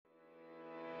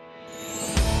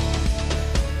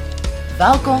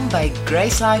Welkom by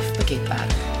GraceLife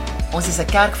Piketberg. Ons is 'n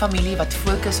kerkfamilie wat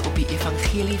fokus op die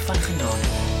evangelie van genade.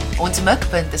 Ons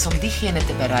mikpunt is om diegene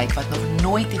te bereik wat nog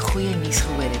nooit die goeie nuus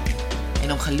gehoor het nie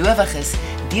en om gelowiges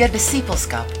deur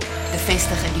disippelskap te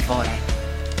vestig in die waarheid.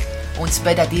 Ons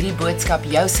bid dat hierdie boodskap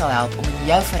jou sal help om in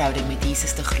jou verhouding met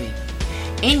Jesus te groei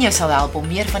en jou sal help om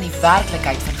meer van die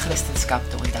werklikheid van Christendom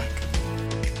te ontdek.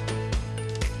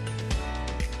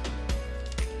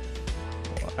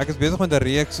 Ek is besig met 'n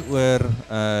reeks oor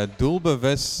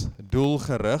doelbewus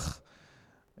doelgerig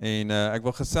en ek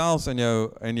wil gesels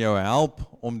in jou help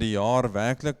om die jaar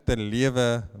werklik te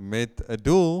lewe met 'n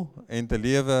doel en te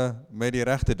lewe met die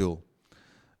regte doel.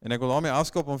 En ek wil daarmee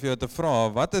afskop om vir jou te vra,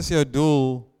 wat is jou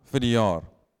doel vir die jaar?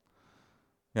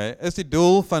 Okay, is die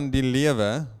doel van die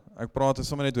lewe, ek praat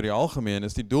sommer net oor die algemeen,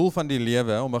 is die doel van die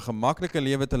lewe om 'n gemaklike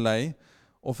lewe te lei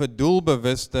of 'n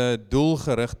doelbewuste,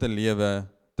 doelgerigte lewe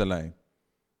te lei?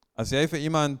 As jy vir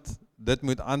iemand dit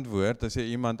moet antwoord, as jy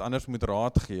iemand anders moet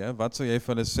raad gee, wat sou jy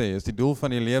vir hulle sê? Is die doel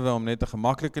van die lewe om net 'n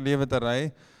gemaklike lewe te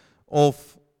lei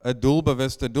of 'n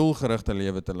doelbewuste, doelgerigte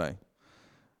lewe te lei?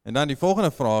 En dan die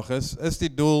volgende vraag is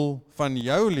die doel van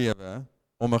jou lewe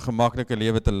om 'n gemaklike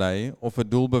lewe te lei of 'n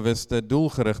doelbewuste,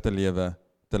 doelgerigte lewe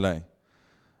te lei?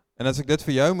 En as ek dit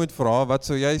vir jou moet vra, wat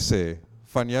sou jy sê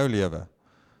van jou lewe?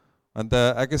 Want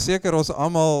ek is seker ons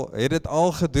almal het dit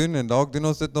al gedoen en dalk doen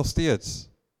ons dit nog steeds.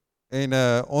 En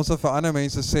ons sal vir ander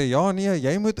mense sê, ja nee,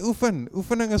 jy moet oefen,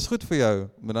 oefening is goed vir jou,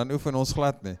 maar dan oefen ons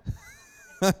glad nie.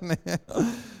 Nee.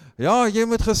 Ja, jy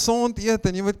moet gesond eet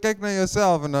en jy moet kyk na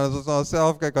jouself, en as ons na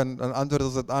onsself kyk, dan antwoord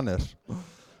ons dit anders.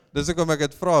 Dis hoekom ek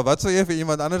het vra, wat sou jy vir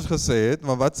iemand anders gesê het,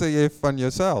 maar wat sê jy van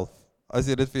jouself, as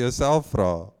jy dit vir jouself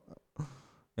vra?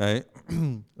 Okay.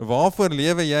 Waarvoor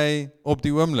lewe jy op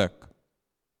die oomblik?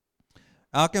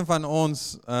 Elkeen van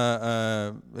ons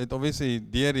het obviously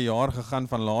deur die jaar gegaan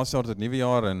van laas jaar tot nuwe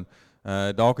jaar en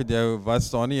dalk het was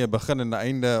daar nie 'n begin en 'n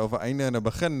einde of 'n einde en 'n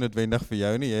begin noodwendig vir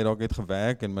jou nie. Jy het dalk net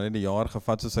gewerk en maar net die jaar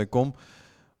gevat soos hy kom.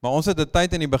 Maar ons het 'n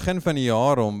tyd in die begin van die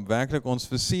jaar om werklik ons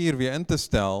visie weer in te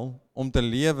stel om te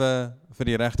lewe vir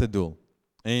die regte doel.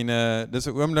 En dis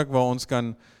 'n oomblik waar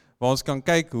ons kan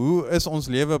kyk hoe is ons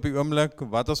lewe op die oomblik,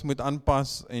 wat ons moet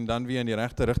aanpas en dan weer in die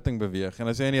regte rigting beweeg. En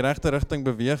as jy in die regte rigting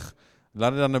beweeg,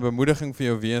 laat dit dan 'n bemoediging vir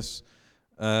jou wees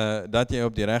dat jy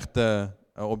op die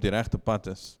regte pad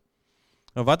is.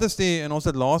 Nou wat is en ons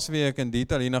het laasweek in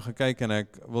detail hierna gekyk en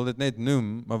ek wil dit net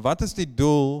noem, maar wat is die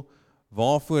doel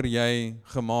waarvoor jy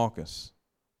gemaak is?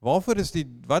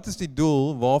 Wat is die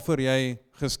doel waarvoor jy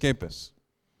geskep is?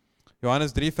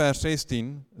 Johannes 3 vers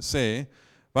 16 sê,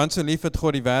 want so lief het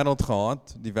God die wêreld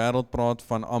gehad, die wêreld praat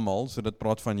van almal, so dit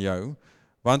praat van jou,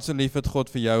 want so lief het God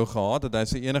vir jou gehad, dat hy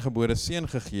sy enige gebore seun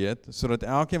gegee het, sodat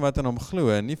elkeen wat in hom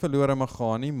glo, nie verlore mag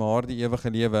gaan nie, maar die ewige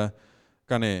lewe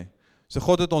kan hê. So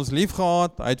God het ons lief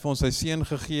gehad, hy het vir ons sy seun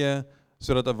gegee,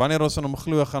 sodat wanneer ons in hom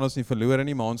glo, gaan ons nie verlore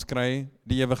nie, maar ons kry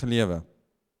die ewige lewe.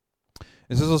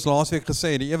 En soos ons laasweek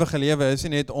gesê, die ewige lewe is nie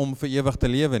net om vir ewig te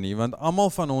lewe nie, want almal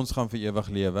van ons gaan vir ewig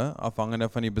lewe, afhangende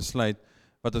van die besluit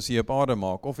wat ons hier op aarde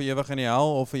maak, of vir ewig in die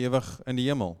hel, of vir ewig in die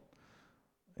hemel.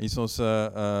 Hier is ons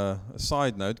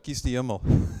side note, kies die hemel.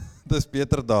 Dis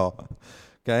beter daar.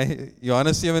 Okay.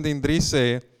 Johannes 17:3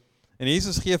 sê, en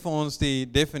Jesus gee vir ons die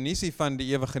definisie van die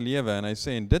ewige lewe, en hy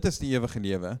sê, en dit is die ewige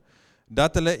lewe,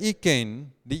 dat hulle u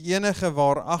ken, die enige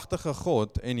waaragtige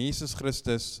God en Jesus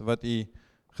Christus wat u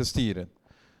gestuur het.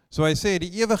 So hy sê,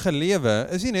 die ewige lewe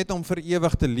is nie net om vir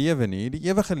ewig te lewe nie, die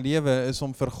ewige lewe is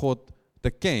om vir God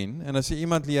te ken, en as jy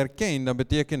iemand leer ken, dan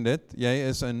beteken dit, jy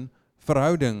is in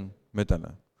verhouding met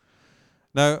hulle.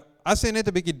 Nou, as jy net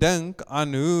 'n bietjie dink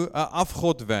aan hoe 'n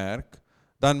afgod werk,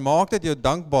 dan maak dit jou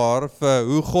dankbaar vir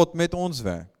hoe God met ons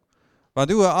werk.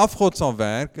 Want hoe 'n afgod sal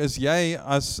werk, is jy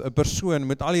as 'n persoon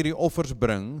moet al hierdie offers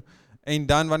bring, en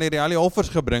dan wanneer jy al die offers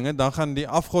gebring het, dan gaan die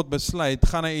afgod besluit,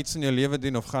 gaan hy iets in jou lewe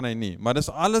doen of gaan hy nie. Maar dis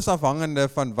alles afhangende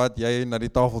van wat jy na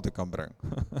die tafel toe kan bring.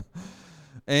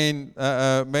 En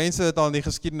mense het al in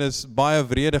die geskiedenis baie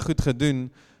wrede goed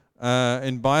gedoen,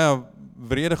 en baie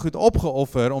wrede goed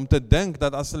opgeoffer, om te dink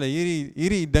dat as hulle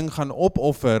hierdie ding gaan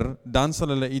opoffer, dan sal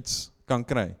hulle iets kan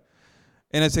kry.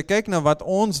 En as jy kyk na wat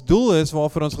ons doel is,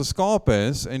 waarvoor ons geskape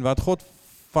is, en wat God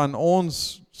van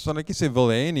ons, sal ek nie sê wil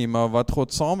hê nie, maar wat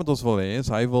God saam met ons wil hê, is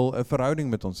hy wil 'n verhouding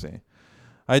met ons hê.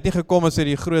 Hy het nie gekom as hy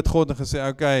die groot God en gesê,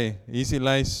 okay, hier is die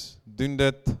lys, doen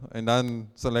dit, en dan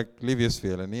sal ek lief wees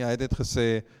vir julle. Nee, hy het dit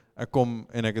gesê, ek kom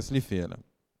en ek is lief vir julle.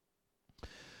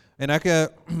 En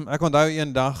ek onthou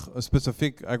een dag,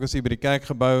 spesifiek, ek was hier by die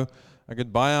kerkgebou, ek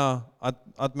het baie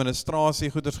administrasie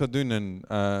goeders gedoen, en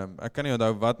ek kan nie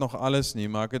onthou wat nog alles nie,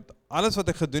 maar alles wat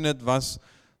ek gedoen het was,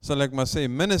 sal ek maar sê,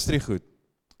 ministry goed.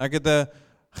 Ek het 'n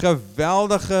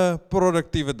geweldige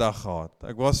produktiewe dag gehad.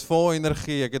 Ek was vol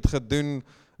energie, ek het gedoen,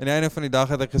 aan die einde van die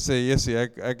dag het ek gesê, Jessie,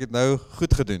 ek het nou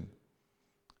goed gedoen.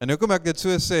 En hoekom ek dit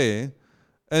so sê,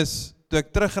 is, toe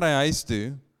ek terugry huis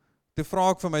toe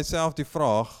vra ek vir myself die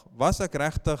vraag, was ek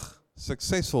regtig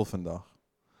suksesvol vandag?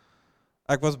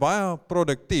 Ek was baie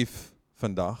produktief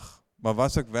vandag, maar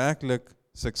was ek werklik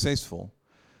suksesvol?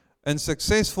 En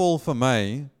suksesvol vir my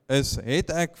is, het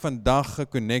ek vandag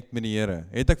geconnect met die Here?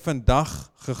 Het ek vandag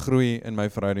gegroei in my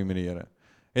verhouding met die Here?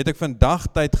 Het ek vandag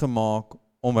tyd gemaak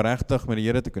om regtig met die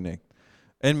Here te connect?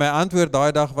 En my antwoord daai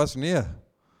dag was nee.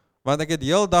 Want ek het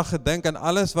heel dag gedink aan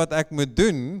alles wat ek moet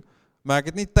doen, maar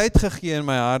ek het nie tyd gegee in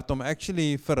my hart om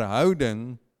actually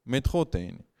verhouding met God te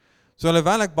hê nie. So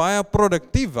alhoewel ek baie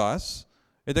produktief was,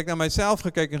 het ek na myself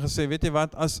gekyk en gesê, weet jy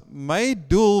wat, as my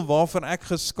doel waarvan ek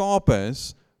geskape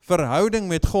is, verhouding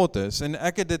met God is, en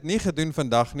ek het dit nie gedoen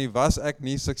vandag nie, was ek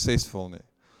nie suksesvol nie.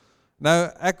 Nou,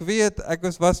 ek weet, ek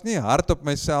was nie hard op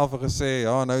myself en gesê,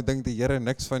 ja, nou dink die Here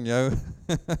niks van jou.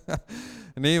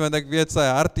 Nee, want ek weet sy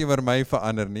hart teenoor my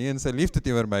verander nie, en sy liefde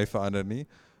teenoor my verander nie.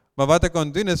 Maar wat ek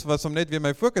kon doen was om net weer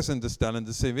my fokus in te stel en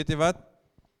te sê, weet jy wat,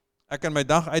 ek kan my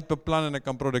dag uitbeplan en ek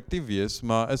kan produktief wees,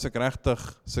 maar is ek regtig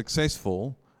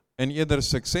suksesvol en eerder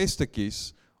sukses te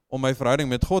kies om my verhouding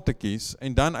met God te kies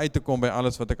en dan uit te kom by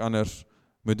alles wat ek anders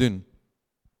moet doen.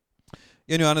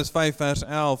 1 Johannes 5 vers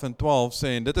 11 en 12 sê,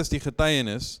 en dit is die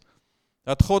getuienis,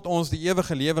 dat God ons die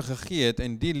ewige lewe gegee het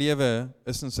en die lewe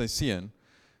is in sy seun.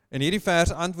 En hierdie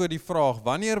vers antwoord die vraag,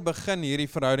 wanneer begin hierdie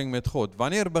verhouding met God?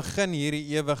 Wanneer begin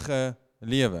hierdie ewige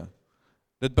lewe?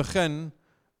 Dit begin,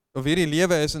 of hierdie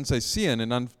lewe is in sy seun,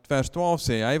 en dan vers 12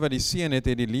 sê, hy wat die seun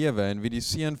het die lewe, en wie die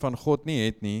seun van God nie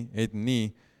het nie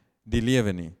die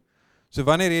lewe nie. So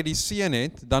wanneer jy die seun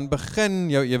het, dan begin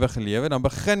jou ewige lewe, dan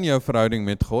begin jou verhouding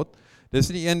met God.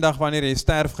 Dis nie een dag wanneer jy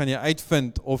sterf, gaan jy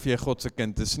uitvind of jy God se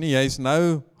kind is nie, jy is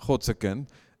nou God se kind.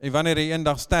 En wanneer jy een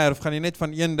dag sterf, gaan jy net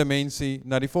van een dimensie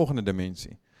na die volgende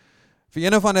dimensie. Vir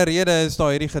een of ander rede is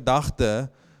daar hierdie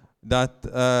gedagte, dat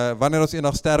wanneer ons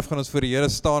eendag sterf, gaan ons voor die Here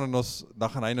staan, en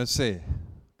dan gaan hy nou sê,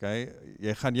 okay,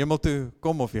 jy gaan hemel toe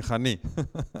kom of jy gaan nie.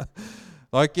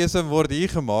 Daai keuse word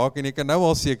hier gemaak, en jy kan nou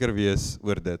al seker wees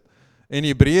oor dit. En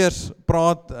Hebreërs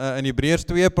praat, in Hebreërs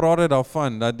 2 praat dit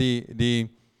daarvan, dat dit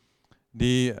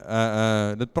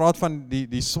praat van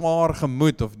die swaar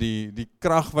gemoed, of die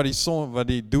krag wat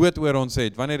die dood oor ons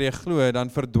het. Wanneer jy glo, dan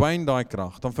verdwyn daai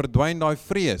krag, dan verdwyn daai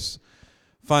vrees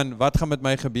van wat gaan met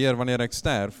my gebeur wanneer ek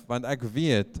sterf, want ek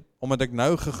weet, omdat ek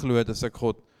nou geglo het, is ek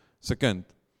God se kind.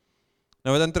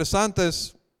 Nou wat interessant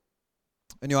is,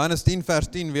 in Johannes 10 vers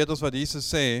 10 weet ons wat Jesus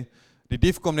sê, die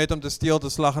dief kom net om te steel, te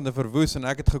slag en te verwoes, en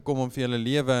ek het gekom om vir julle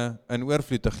lewe in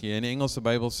oorvloed te gee. In die Engelse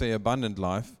Bybel sê abundant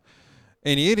life.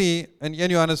 En hierdie, in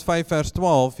 1 Johannes 5 vers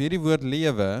 12, hierdie woord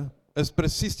lewe, is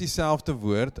presies dieselfde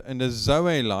woord, en dit is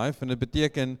Zoe life, en dit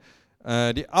beteken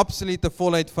die absolute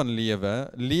volheid van lewe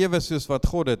soos wat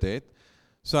God dit het.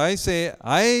 So hy sê,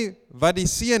 hy wat die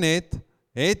seun het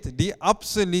die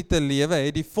absolute lewe,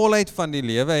 het die volheid van die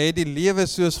lewe, het die lewe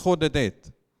soos God dit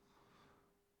het.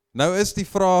 Nou is die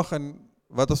vraag, en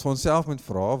wat ons vir onsself moet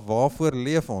vra, waarvoor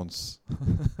leef ons?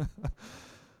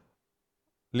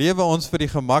 Lewe ons vir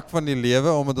die gemak van die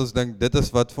lewe, omdat ons dink, dit is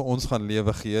wat vir ons gaan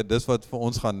lewe gee, dis wat vir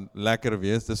ons gaan lekker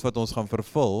wees, dis wat ons gaan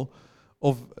vervul,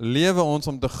 of lewe ons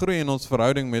om te groei in ons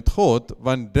verhouding met God,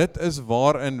 want dit is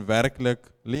waarin werklik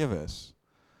lewe is.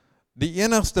 Die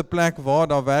enigste plek waar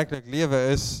daar werklik lewe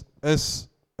is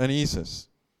in Jesus.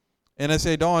 En as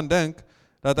jy daaraan dink,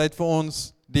 dat hy het vir ons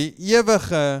die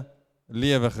ewige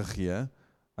lewe gegee,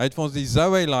 hy het vir ons die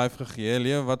Zoe life gegee,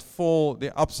 lewe wat vol die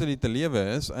absolute lewe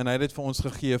is, en hy het dit vir ons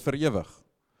gegee vir ewig.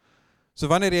 So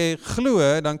wanneer jy glo,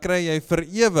 dan kry jy vir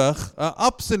ewig 'n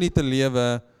absolute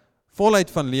lewe,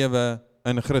 volheid van lewe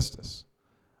in Christus.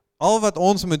 Al wat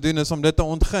ons moet doen is om dit te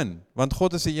ontgin, want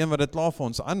God is die een wat dit klaar vir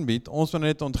ons aanbied, ons moet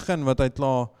net ontgin wat hy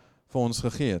klaar vir ons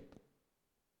gegee het.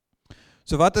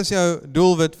 So wat is jou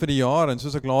doelwit vir die jaar? En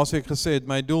soos ek laasweek gesê het,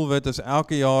 my doelwit is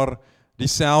elke jaar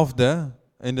dieselfde,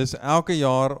 en dis elke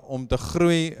jaar om te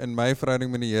groei in my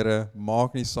verhouding met die Here,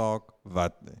 maak nie saak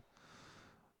wat nie.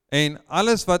 En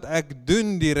alles wat ek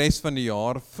doen die res van die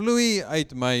jaar, vloei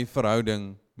uit my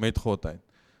verhouding met God uit.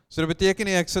 So dit beteken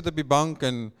nie, ek sit op die bank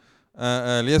en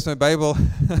lees my Bybel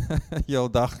heel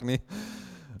dag nie,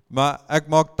 maar ek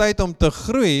maak tyd om te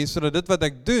groei, sodat dit wat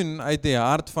ek doen uit die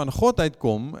hart van God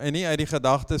uitkom, en nie uit die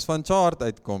gedagtes van Tjaart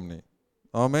uitkom nie.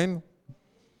 Amen.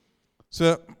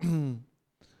 So,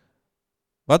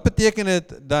 wat beteken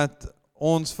dit dat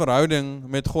ons verhouding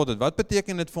met God het? Wat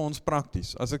beteken dit vir ons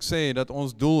prakties? As ek sê dat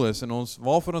ons doel is, en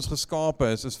waarvoor ons geskape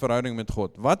is verhouding met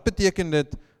God. Wat beteken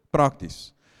dit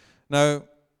prakties? Nou,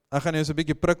 ek gaan jou so 'n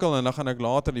bietjie prikkel en dan gaan ek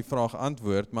later die vraag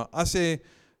antwoord, maar as jy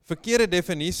verkeerde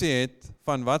definisie het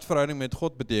van wat verhouding met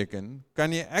God beteken,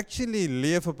 kan jy actually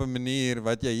leef op 'n manier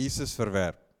wat jy Jesus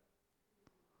verwerp.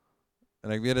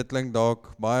 En ek weet dit klink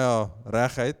dalk baie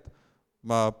reguit,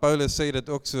 maar Paulus sê dit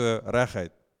ook so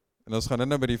reguit. En ons gaan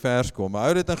nou by die vers kom, maar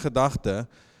hou dit in gedagte,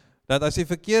 dat as jy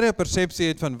verkeerde persepsie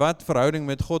het van wat verhouding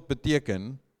met God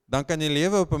beteken, dan kan jy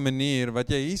lewe op 'n manier wat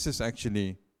jy Jesus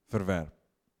actually verwerp,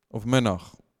 of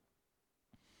minag.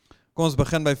 Kom ons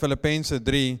begin by Filippense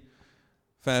 3,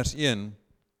 vers 1,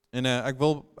 en ek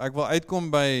wil uitkom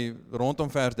by rondom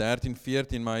vers 13,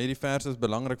 14, maar hierdie vers is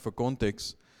belangrik vir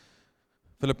konteks.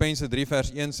 Filippense 3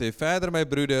 vers 1 sê, verder my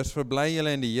broeders, verbly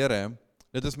julle in die Here.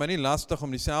 Dit is my nie lastig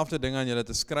om dieselfde ding aan julle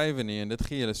te skrywe nie, en dit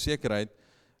gee julle sekerheid.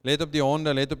 Let op die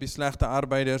honde, let op die slegte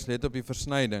arbeiders, let op die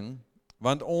versnyding,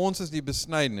 want ons is die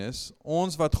besnydenis,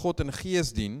 ons wat God in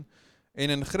gees dien, en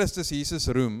in Christus Jesus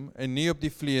roem, en nie op die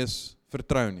vlees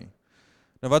vertrou nie.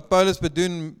 Nou wat Paulus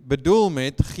bedoel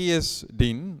met gees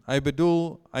dien, hy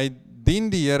dien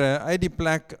die Here uit die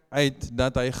plek uit,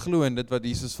 dat hy glo in dit wat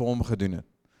Jesus vir hom gedoen het.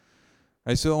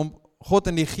 Hy sê om God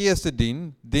in die gees te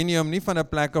dien jy hom nie van 'n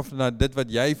plek af dat dit wat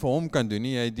jy vir hom kan doen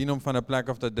nie, hy dien hom van 'n plek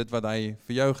af dat dit wat hy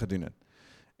vir jou gedoen het.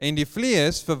 En die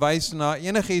vlees verwys na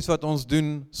enige iets wat ons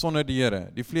doen sonder die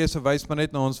Here. Die vlees verwys maar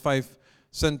net na ons 5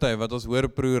 sintuie wat ons hoor,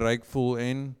 proe, ruik, voel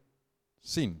en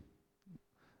sien.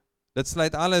 Dit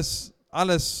sluit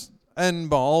alles in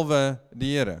behalwe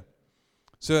die Here.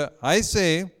 So hy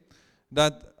sê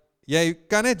dat jy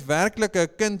kan net werklik 'n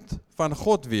kind van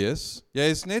God wees, jy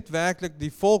is net werklik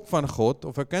die volk van God,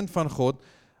 of 'n kind van God,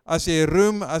 as jy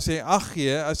roem, as jy ag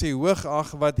gee, as jy hoog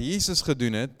ag wat Jesus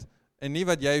gedoen het, en nie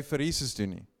wat jy vir Jesus doen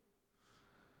nie.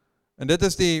 En dit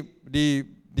is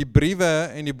die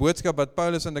briewe en die boodskap wat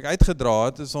Paulus eintlik uitgedra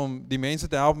het, is om die mense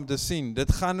te help om te sien,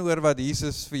 dit gaan oor wat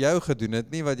Jesus vir jou gedoen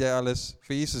het, nie wat jy alles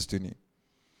vir Jesus doen nie.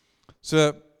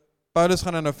 So, Paulus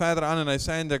gaan nou verder aan, en hy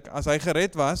sê eintlik, as hy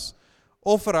gered was,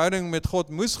 of verhouding met God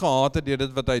moes gehad het deur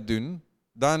dit wat hy doen,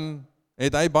 dan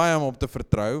het hy baie om op te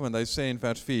vertrou, want hy sê in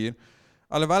vers 4,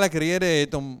 alhoewel ek rede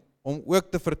het om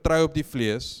ook te vertrou op die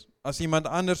vlees, as iemand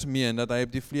anders meen dat hy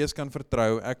op die vlees kan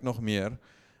vertrou, ek nog meer.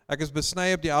 Ek is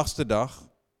besny op die 8ste dag,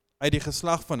 uit die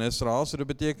geslag van Israel, so dit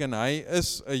beteken hy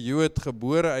is 'n Jood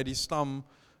gebore uit die stam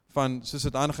van, soos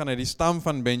dit aangaan, uit die stam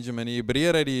van Benjamin, die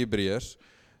Hebreër uit die Hebreërs.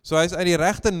 So hy is uit die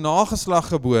regte nageslag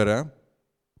gebore,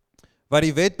 wat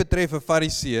die wet betref 'n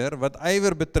fariseer, wat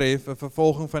ywer betref 'n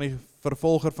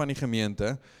vervolger van die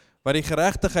gemeente, wat die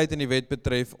geregtigheid in die wet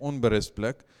betref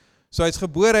onberispelik. So hy is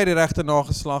gebore uit die regte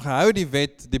nageslag, hy hou die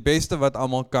wet die beste wat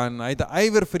almal kan, hy het 'n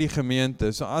ywer vir die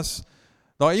gemeente, so as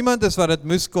daar iemand is wat dit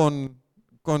moes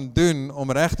kon doen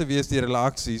om reg te wees die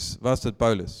relaksies, was dit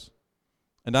Paulus.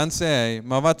 En dan sê hy,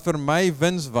 maar wat vir my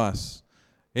wins was,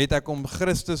 het ek om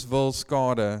Christus wil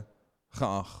skade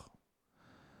geag.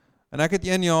 En ek het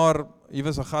 1 jaar, hier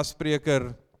was 'n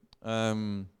gasspreker,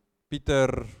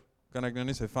 Pieter, kan ek nou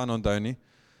nie sy van onthou nie,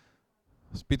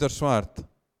 is Pieter Swart,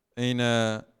 en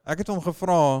ek het hom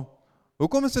gevra,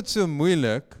 hoekom is dit so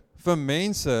moeilik vir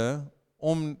mense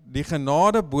om die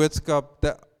genade boodskap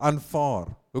te aanvaar?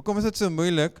 Hoekom is dit so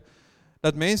moeilik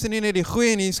dat mense nie net die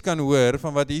goeie nuus kan hoor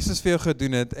van wat Jesus vir jou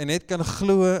gedoen het en net kan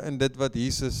glo in dit wat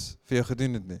Jesus vir jou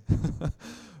gedoen het nie?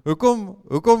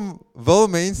 Hoekom wil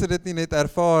mense dit nie net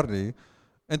ervaar nie?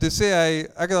 En toe sê hy,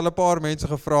 ek het al 'n paar mense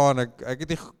gevra en ek het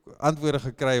nie antwoorde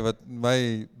gekry wat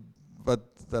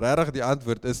regtig die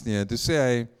antwoord is nie. En toe sê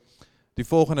hy die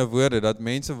volgende woorde, dat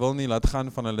mense wil nie laat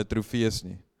gaan van hulle trofees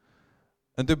nie.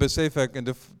 En toe besef ek, en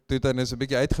toe het hy net 'n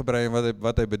bietjie uitgebrei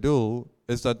wat hy bedoel,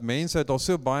 is dat mense het al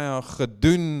so baie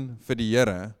gedoen vir die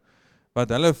Here, wat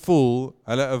hulle voel,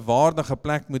 hulle 'n waardige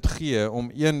plek moet gee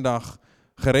om eendag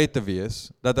gered te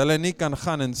wees, dat hulle nie kan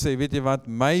gaan en sê, weet jy wat,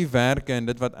 my werke en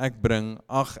dit wat ek bring,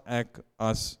 ag ek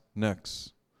as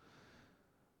niks.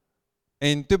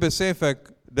 En toe besef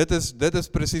ek, dit is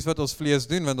presies wat ons vlees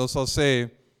doen, want ons sal sê,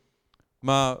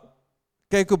 maar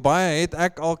kyk hoe baie het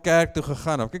ek al kerk toe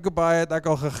gegaan, of kyk hoe baie het ek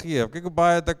al gegee, of kyk hoe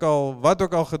baie het ek al, wat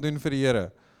ook al gedoen vir die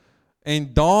Here.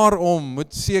 En daarom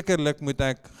sekerlik moet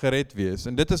ek gered wees.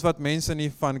 En dit is wat mense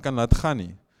nie van kan laat gaan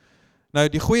nie. Nou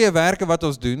die goeie werke wat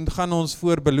ons doen, gaan ons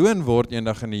voor beloon word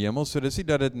eendag in die hemel, so dis nie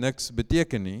dat dit niks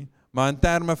beteken nie, maar in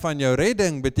terme van jou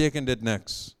redding beteken dit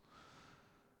niks.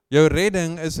 Jou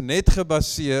redding is net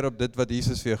gebaseer op dit wat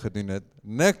Jesus vir jou gedoen het,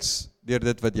 niks deur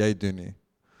dit wat jy doen nie.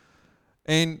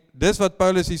 En dis wat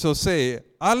Paulus hierso sê,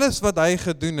 alles wat hy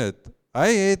gedoen het, hy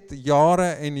het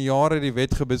jare en jare die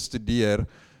wet bestudeer,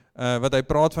 wat hy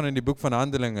praat van in die boek van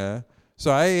Handelinge, so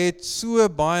hy het so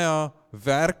baie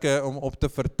werke om op te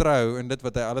vertrou in dit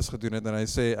wat hy alles gedoen het, en hy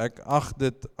sê, ek ag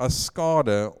dit as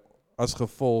skade as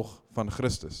gevolg van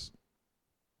Christus.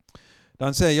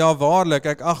 Dan sê hy, ja waarlik,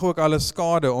 ek ag ook alles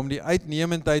skade om die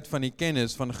uitnemendheid van die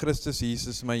kennis van Christus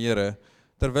Jesus my Here,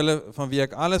 terwille van wie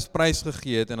ek alles prys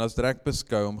gegee het en as drek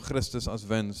beskou om Christus as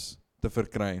wins te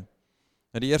verkry.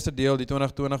 En die eerste deel, die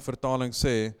 2020 vertaling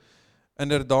sê,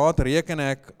 inderdaad reken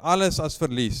ek alles as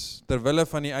verlies, terwille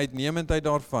van die uitnemendheid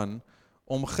daarvan,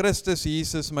 om Christus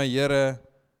Jesus my Here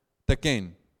te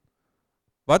ken.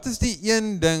 Wat is die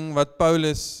een ding wat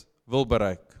Paulus wil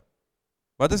bereik?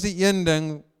 Wat is die een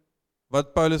ding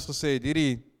wat Paulus gesê het,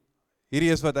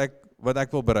 hierdie is wat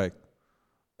ek wil bereik,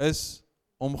 is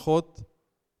om God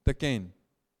te ken,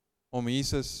 om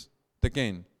Jesus te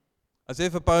ken. As jy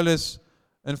vir Paulus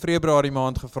in Februarie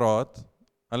maand gevra het,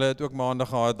 hulle het ook maandag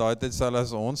gehad, daai tyd sal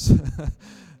as ons,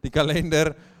 die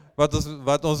kalender,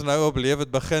 wat ons nou op leef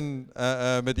het begin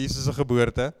met Jesus se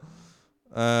geboorte.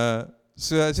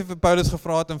 So as jy vir Paulus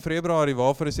gevra het in Februarie,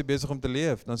 waarvoor is hy besig om te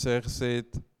leef? Dan sê hy gesê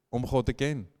het, om God te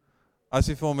ken. As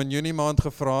jy vir hom in Junie maand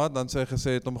gevra het, dan sê hy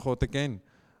gesê het, om God te ken.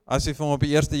 As jy vir hom op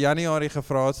die 1 Januarie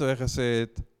gevra het, sê hy gesê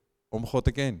het, om God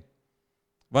te ken.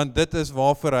 Want dit is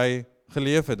waarvoor hy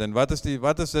geleef het. En wat is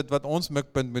dit wat ons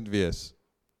mikpunt moet wees?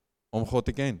 Om God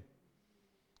te ken.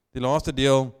 Die laaste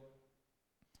deel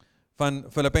van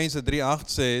Filippense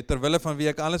 3:8 sê, terwille van wie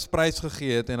ek alles prys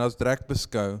gegee het en as drek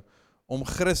beskou, om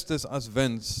Christus as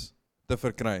wins te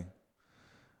verkry.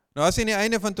 Nou as jy aan die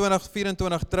einde van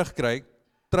 2024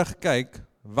 terugkyk,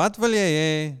 wat wil jy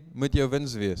hê moet jou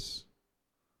wins wees?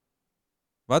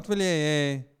 Wat wil jy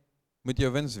hê moet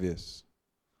jou wins wees?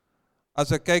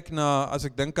 As ek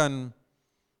dink aan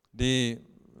die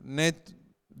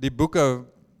boeke,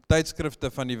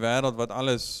 tydskrifte van die wêreld wat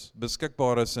alles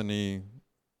beskikbaar is in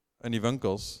die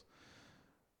winkels,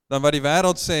 dan wat die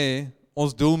wêreld sê,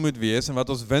 ons doel moet wees en wat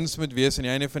ons wins moet wees aan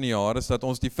die einde van die jaar is dat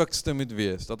ons die fikste moet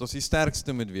wees, dat ons die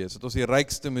sterkste moet wees, dat ons die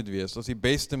rykste moet wees, dat ons die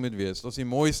beste moet wees, dat ons die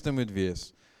mooiste moet wees,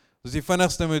 dat ons die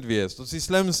vinnigste moet wees, dat ons die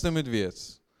slimste moet wees.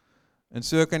 En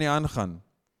so kan jy aangaan.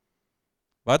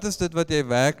 Wat is dit wat jy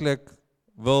werklik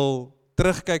wil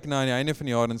terugkyk na aan die einde van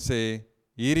die jaar en sê,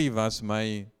 hierdie was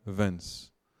my wins?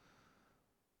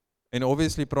 En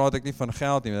obviously praat ek nie van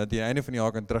geld nie, dat jy aan die einde van die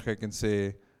jaar kan terugkyk en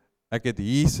sê, ek het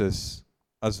Jesus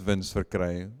as wins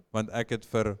verkry, want ek het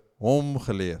vir hom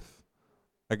geleef.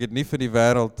 Ek het nie vir die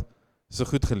wêreld so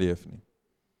goed geleef nie.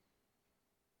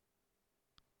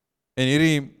 En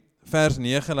hierdie vers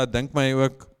 9 laat dink my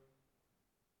ook,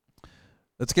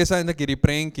 dit skets eintlik hierdie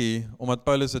prentjie, omdat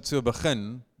Paulus dit so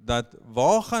begin, dat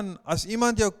as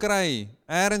iemand jou kry,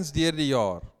 ergens deur die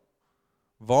jaar,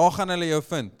 waar gaan hulle jou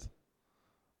vind?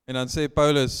 En dan sê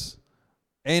Paulus,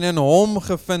 en in hom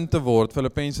gevind te word,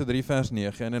 Filippense 3 vers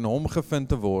 9, en in hom gevind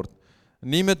te word,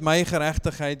 nie met my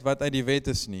geregtigheid wat uit die wet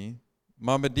is nie,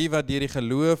 maar met die wat deur die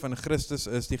geloof in Christus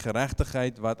is, die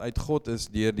geregtigheid wat uit God is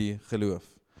deur die geloof.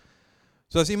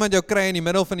 So as iemand jou kry in die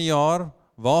middel van die jaar,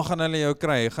 waar gaan hulle jou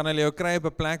kry? Gaan hulle jou kry op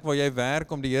 'n plek waar jy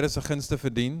werk om die Here se gunste te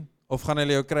verdien? Of gaan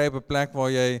hulle jou kry op 'n plek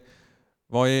waar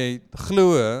jy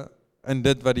glo in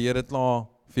dit wat die Here klaar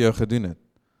vir jou gedoen het?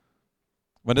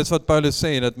 Want dit is wat Paulus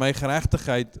sê, dat my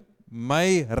geregtigheid,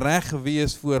 my reg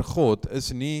wees voor God,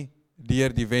 is nie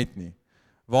deur die wet nie.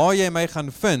 Waar jy my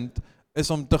gaan vind, is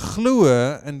om te glo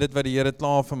in dit wat die Here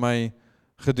klaar vir my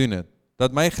gedoen het.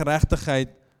 Dat my geregtigheid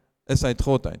is uit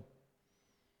God uit.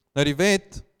 Nou die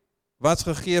wet was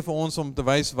gegee vir ons om te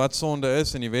wys wat sonde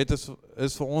is, en die wet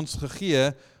is vir ons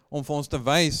gegee om vir ons te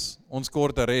wys ons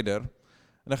kort 'n redder.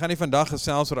 En ek gaan nie vandag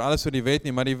gesels oor alles oor die wet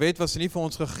nie, maar die wet was nie vir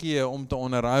ons gegee om te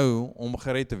onderhou, om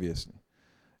gered te wees nie.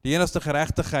 Die enigste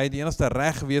geregtigheid, die enigste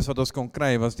reg wees wat ons kon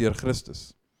kry, was deur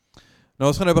Christus. Nou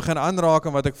ons gaan nou begin aanraak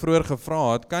aan wat ek vroeër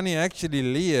gevra het, kan jy actually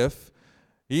leef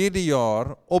hierdie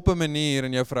jaar op 'n manier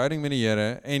in jou verhouding met die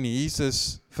Here en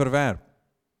Jesus verwerp?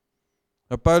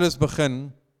 Nou Paulus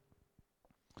begin,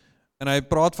 en hy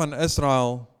praat van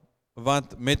Israel,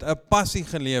 wat met 'n passie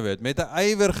geleef het, met 'n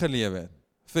ywer geleef het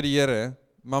vir die Here,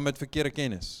 maar met verkeerde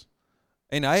kennis.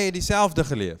 En hy het dieselfde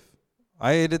geleef.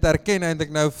 Hy het dit erken eintlik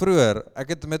nou vroeër. Ek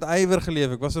het met ywer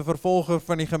geleef, ek was 'n vervolger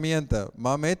van die gemeente,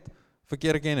 maar met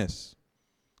verkeerde kennis.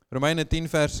 Romeine 10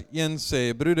 vers 1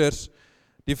 sê, broeders,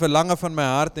 die verlange van my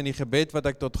hart en die gebed wat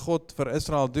ek tot God vir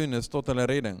Israel doen, is tot hulle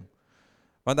redding.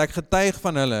 Want ek getuig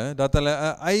van hulle, dat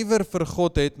hulle 'n ywer vir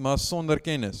God het, maar sonder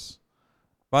kennis.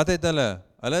 Wat het hulle?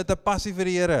 Hulle het 'n passie vir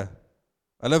die Here.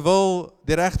 Hulle wil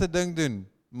die regte ding doen,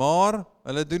 maar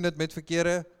hulle doen dit met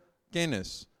verkeerde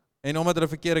kennis. En omdat hulle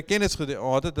verkeerde kennis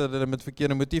gehad het, hulle met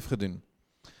verkeerde motief gedoen.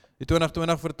 Die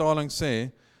 2020 vertaling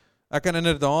sê, Ek kan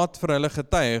inderdaad vir hulle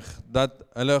getuig dat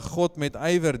hulle God met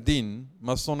ywer dien,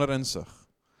 maar sonder insig.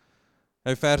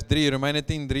 Hy vers 3, Romeine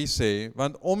 10:3 sê,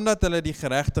 want omdat hulle die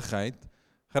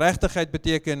geregtigheid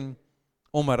beteken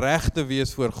om reg te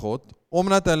wees voor God,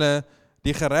 omdat hulle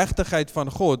die geregtigheid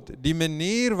van God, die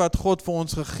manier wat God vir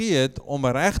ons gegee het om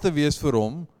reg te wees vir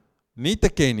hom, nie te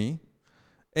ken nie,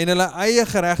 en hulle eie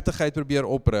geregtigheid probeer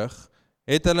oprig,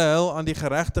 het hulle hul aan die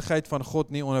geregtigheid van God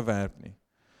nie onderwerp nie.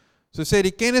 So sê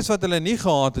die kennis wat hulle nie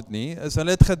gehad het nie, is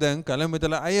hulle het gedink, hulle moet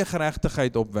hulle eie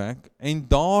geregtigheid opwek, en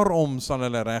daarom sal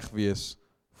hulle reg wees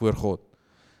voor God.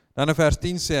 Dan in vers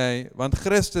 10 sê hy, want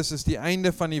Christus is die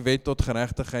einde van die wet tot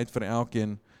geregtigheid vir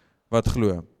elkeen wat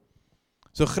glo.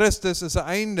 So Christus is 'n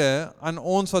einde aan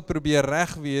ons wat probeer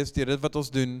reg wees deur dit wat ons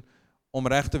doen, om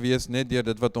reg te wees net deur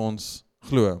dit wat ons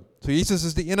glo. So Jesus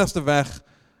is die enigste weg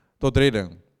tot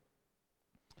redding.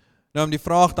 Nou om die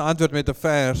vraag te antwoord met 'n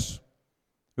vers,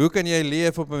 hoe kan jy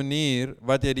leef op 'n manier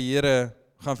wat jy die Here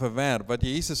gaan verwerp, wat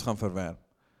jy Jesus gaan verwerp?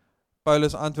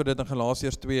 Paulus antwoord dit in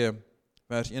Galasiërs 2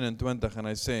 vers 21 en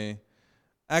hy sê,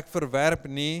 ek verwerp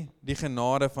nie die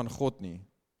genade van God nie,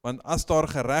 want as daar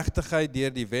geregtigheid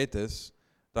deur die wet is,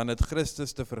 dan het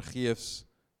Christus te vergeefs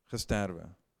gesterwe.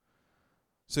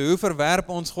 So hoe verwerp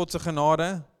ons God se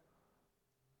genade?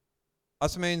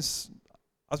 As mens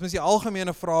die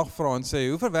algemene vraag vra en sê,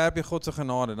 hoe verwerp jy God se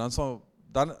genade?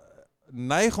 Dan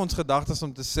neig ons gedagtes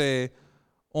om te sê,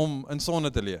 om in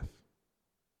sonde te leef.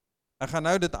 Ek gaan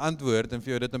nou dit antwoord en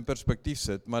vir jou dit in perspektief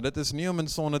sit, maar dit is nie om in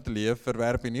sonde te leef,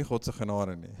 verwerp jy nie God se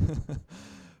genade nie.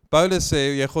 Paulus sê,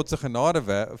 hoe jy God se genade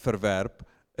verwerp,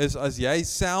 is as jy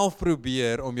self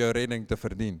probeer om jou redding te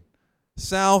verdien.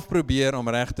 Self probeer om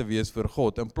reg te wees vir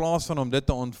God, in plaas van om dit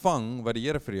te ontvang wat die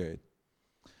Here vir jou het.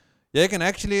 Jy kan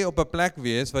actually op 'n plek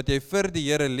wees wat jy vir die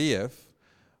Here leef,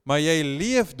 maar jy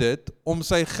leef dit om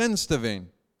sy guns te wen.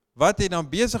 Wat jy dan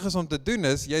besig is om te doen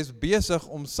is, jy is besig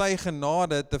om sy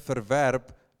genade te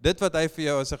verwerp, dit wat hy vir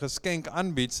jou as 'n geskenk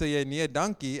aanbied, sê jy nee,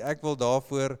 dankie, ek wil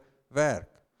daarvoor werk.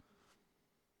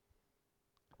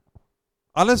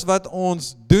 Alles wat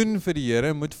ons doen vir die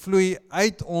Here, moet vloei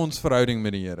uit ons verhouding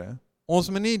met die Here. Ons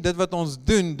moet nie dit wat ons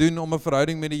doen om 'n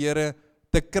verhouding met die Here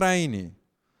te kry nie.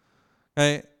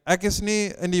 Ek is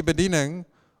nie in die bediening,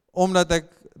 omdat ek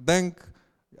dink,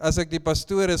 as ek die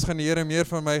pastoor is, gaan die Here meer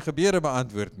van my gebede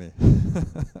beantwoord nie.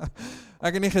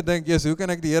 Ek het nie gedink, Jesus, hoe kan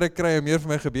ek die Here kry om meer van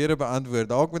my gebede beantwoord?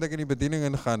 Dalk moet ek in die bediening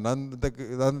ingaan,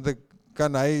 dan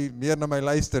kan hy meer na my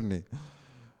luister nie.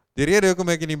 Die rede hoekom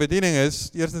ek in die bediening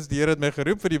is, eerstens die Here het my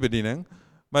geroep vir die bediening,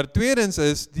 maar tweedens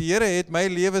is, die Here het my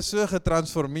lewe so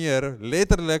getransformeer,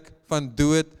 letterlik van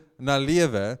dood na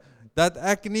lewe, dat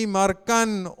ek nie maar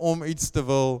kan om iets te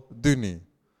wil doen nie.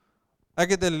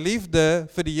 Ek het 'n liefde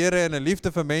vir die Here en 'n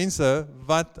liefde vir mense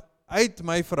wat uit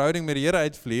my verhouding met die Here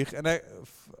uitvlieg en ek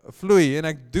vloei en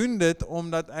ek doen dit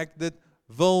omdat ek dit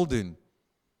wil doen.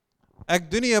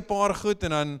 Ek doen nie 'n paar goed en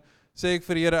dan sê ek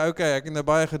vir die Here, okay, ek het nou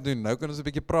baie gedoen, nou kan ons 'n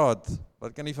bietjie praat.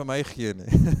 Wat kan nie vir my gee nie?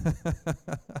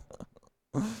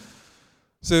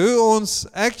 So hoe ons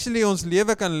ons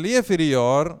lewe kan leef hierdie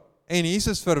jaar en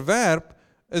Jesus verwerp,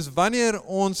 is wanneer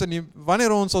ons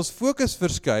ons fokus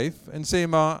verskuif en sê,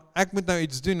 maar ek moet nou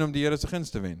iets doen om die Here se guns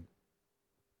te wen.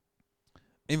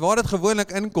 En waar dit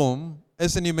gewoonlik inkom,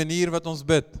 is in die manier wat ons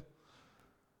bid.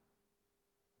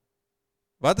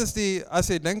 Wat is as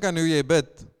jy dink aan hoe jy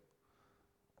bid,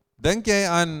 dink jy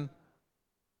aan,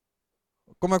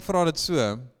 kom ek vra dit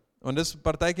so, want dis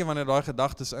partykeer wanneer daai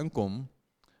gedagtes inkom,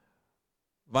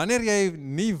 wanneer jy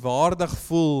nie waardig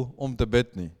voel om te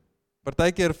bid nie.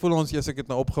 Partykeer voel ons, ek het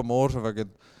nou opgemors, of ek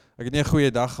het nie 'n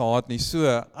goeie dag gehad nie, so,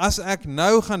 as ek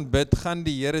nou gaan bid, gaan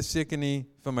die Here seker nie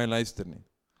vir my luister nie.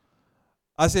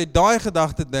 As jy daai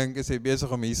gedagte dink, is jy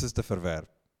besig om Jesus te verwerp.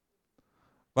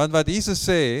 Want wat Jesus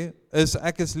sê, is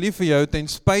ek is lief vir jou ten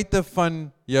spyte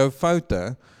van jou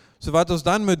foute. So wat ons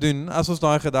dan moet doen, as ons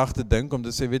daai gedagte dink, om te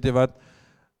sê, weet jy wat,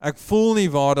 ek voel nie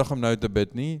waardig om nou te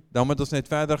bid nie, dan moet ons net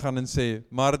verder gaan en sê,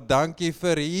 maar dankie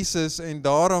vir Jesus en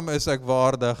daarom is ek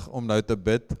waardig om nou te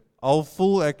bid, al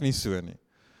voel ek nie so nie.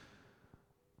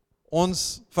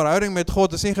 Ons verhouding met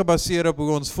God is nie gebaseer op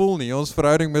hoe ons voel nie, ons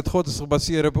verhouding met God is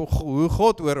gebaseer op hoe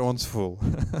God oor ons voel.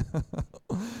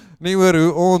 Nie oor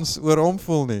hoe ons oor hom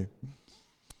voel nie.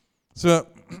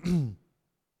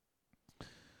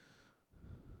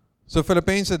 So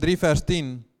Filippense 3 vers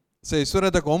 10 sê,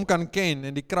 sodat ek hom kan ken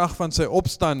en die krag van sy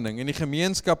opstanding en die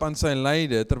gemeenskap aan sy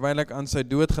lyde, terwyl ek aan sy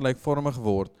dood gelykvormig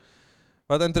word.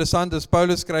 Wat interessant is,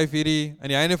 Paulus skryf hierdie aan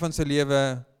die einde van sy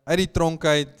lewe, uit die tronk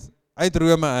uit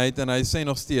Rome uit, en hy sê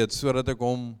nog steeds, sodat ek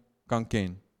hom kan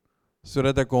ken.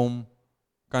 Sodat ek hom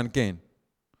kan ken.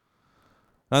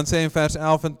 Dan sê hy in vers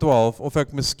 11 en 12, of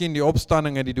ek miskien die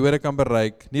opstanding uit die dode kan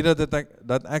bereik, nie dat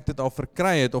ek dit al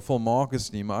verkry het of volmaak is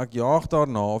nie, maar ek jaag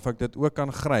daarna of ek dit ook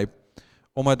kan gryp,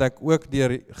 omdat ek ook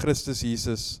deur Christus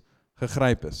Jesus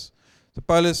gegryp is. So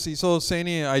Paulus hierso sê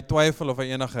nie, hy twyfel of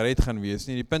hy eendag gered gaan wees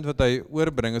nie, die punt wat hy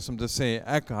oorbring is om te sê,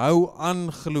 ek hou aan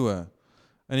glo.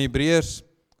 In Hebreërs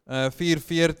 4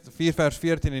 vers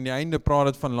 14 in die einde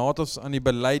praat het van, laat ons aan die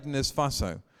belydenis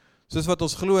vashou. Soos wat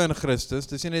ons glo in Christus,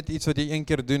 dis nie net iets wat jy een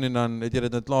keer doen en dan het jy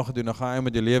dit net klaar gedoen, dan gaan jy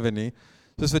met jou lewe nie.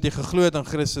 Soos wat jy geglo het in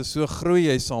Christus, so groei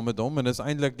jy saam met hom, en dis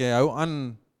eintlik jy hou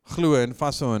aan glo en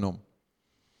vashou in hom.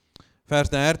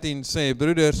 Vers 13 sê,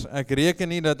 broeders, ek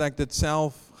reken nie dat ek dit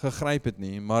self gegryp het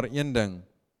nie, maar een ding.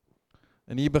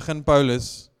 En hier begin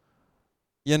Paulus,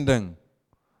 een ding.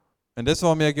 En dis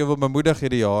waarmee ek jou wil bemoedig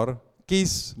hierdie jaar,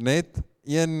 kies net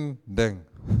een ding.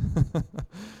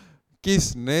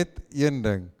 Kies net een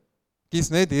ding. Kies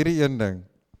net hierdie een ding.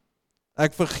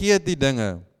 Ek vergeet die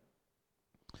dinge.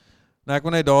 Nou ek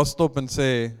wil net daar stop en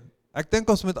sê, ek dink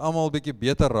ons moet almal 'n bietjie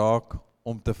beter raak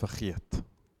om te vergeet.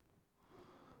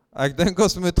 Ek dink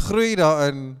ons moet groei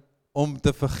daarin om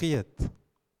te vergeet.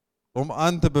 Om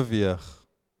aan te beweeg.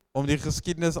 Om die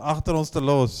geskiedenis agter ons te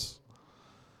los.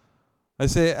 Hy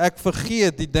sê, ek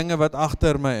vergeet die dinge wat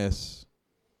agter my is.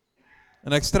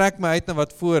 En ek strek my uit na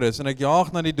wat voor is, en ek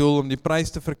jaag na die doel om die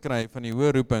prys te verkry van die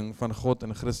hoë roeping van God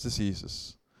in Christus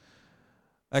Jesus.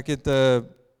 Ek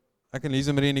en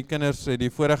Lise Marie en die kinders het die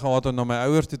voorreg gehad om na my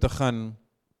ouers toe te gaan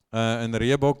in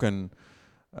Reebok en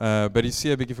by die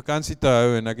see 'n bietjie vakansie te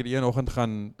hou, en ek het een oggend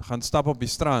gaan stap op die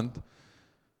strand.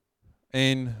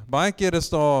 En baie keer as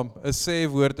daar 'n sê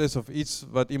woord is of iets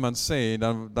wat iemand sê,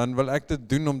 dan wil ek dit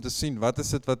doen om te sien wat is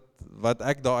dit wat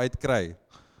ek daaruit kry.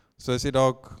 So as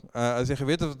jy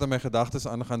geweet het wat in my gedagtes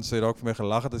aangaan, sou jy dalk vir my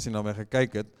gelag het as jy na my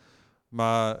gekyk het,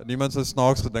 maar niemand sou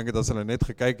snaaks gedink het as hulle net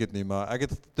gekyk het nie, maar ek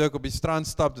het toe ek op die strand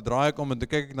stap, toe draai ek om en toe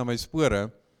kyk ek na my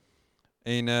spore,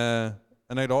 en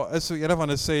daar is so een van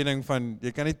 'n sê ding van,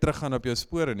 jy kan nie teruggaan op jou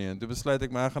spore nie, en toe besluit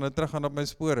ek, maar ek gaan nou teruggaan op my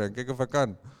spore, en kyk of ek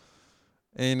kan.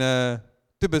 En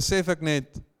toe besef ek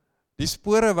net, die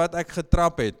spore wat ek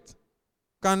getrap het,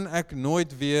 kan ek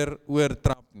nooit weer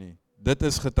oortrap nie. Dit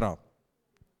is getrap.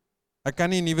 Ek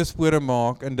kan nie nuwe spore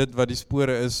maak in dit wat die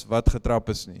spore is wat getrap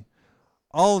is nie.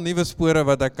 Al nuwe spore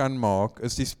wat ek kan maak,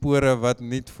 is die spore wat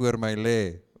nie voor my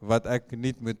lê, wat ek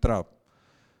nie moet trap.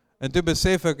 En toe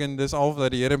besef ek, en dis al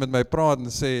dat die Here met my praat en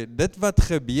sê, dit wat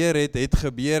gebeur het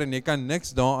gebeur en jy kan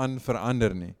niks daaraan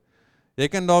verander nie. Jy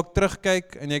kan dalk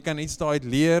terugkyk en jy kan iets daaruit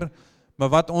leer, maar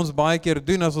wat ons baie keer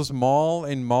doen as ons maal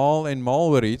en maal en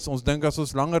maal oor iets, ons dink as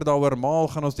ons langer daaroor maal,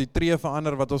 gaan ons die tree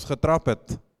verander wat ons getrap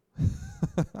het.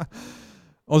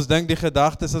 Ons dink die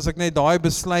gedagtes, as ek net daai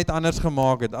besluit anders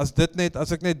gemaak het, as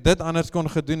ek net dit anders kon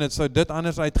gedoen het, sou dit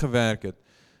anders uitgewerk het.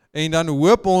 En dan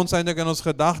hoop ons eintlik in ons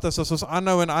gedagtes, as ons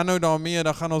aanhou daarmee,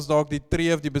 dan gaan ons dalk die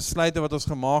tree of die besluite wat ons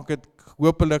gemaak het,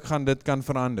 hopelik gaan dit kan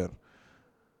verander.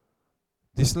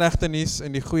 Die slegte nuus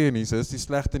en die goeie nuus is, die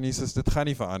slegte nuus is, dit gaan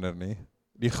nie verander nie.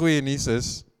 Die goeie nuus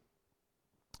is,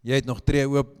 jy het nog tree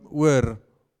oor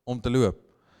om te loop.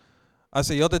 As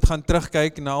jy heeltyd gaan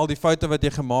terugkyk na al die foute wat jy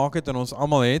gemaak het en ons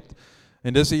almal het,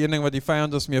 en dis die een ding wat die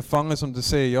vyand ons mee vang is om te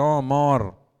sê, ja,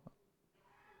 maar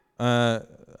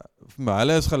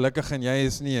hulle is gelukkig en jy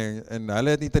is nie, en hulle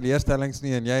het nie teleurstellings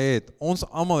nie en jy het. Ons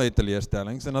almal het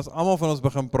teleurstellings, en as almal van ons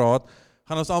begin praat,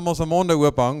 gaan ons almal se monde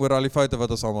oop hang oor al die foute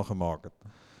wat ons almal gemaak het.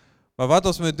 Maar wat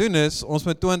ons moet doen is, ons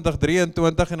moet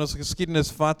 2023 in ons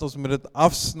geskiedenis vat, ons moet dit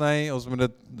afsny, ons moet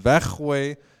dit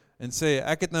weggooi, en sê,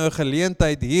 ek het nou 'n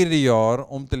geleentheid hierdie jaar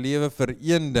om te lewe vir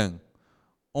een ding,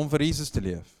 om vir Jesus te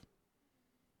leef.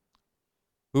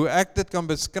 Hoe ek dit kan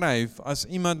beskryf, as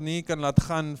iemand nie kan laat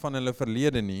gaan van hulle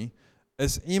verlede nie,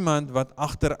 is iemand wat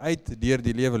agteruit deur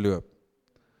die lewe loop.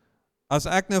 As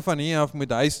ek nou van hier af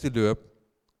moet huis toe loop,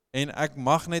 en ek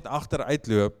mag net agteruit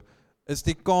loop, is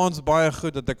die kans baie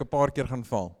goed dat ek 'n paar keer gaan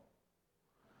val.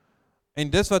 En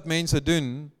dis wat mense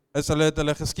doen, is hulle het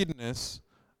hulle geskiedenis,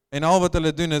 en al wat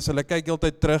hulle doen is, hulle kyk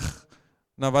heeltyd terug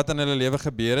na wat in hulle lewe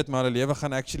gebeur het, maar hulle lewe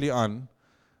gaan actually aan,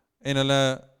 en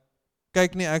hulle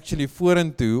kyk nie actually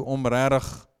vorentoe, om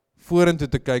regtig vorentoe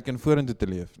te kyk en vorentoe te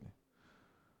leef nie.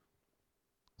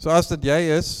 So as dit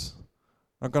jy is,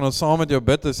 dan kan ons saam met jou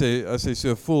bid as jy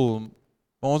so voel,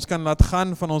 maar ons kan laat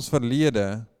gaan van ons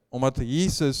verlede, omdat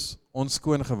Jesus ons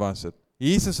skoon gewas het.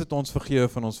 Jesus het ons vergewe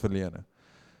van ons verlede.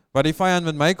 Wat die vyand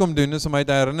met my kom doen, is om my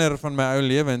te herinner van my ou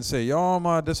lewe en sê, ja,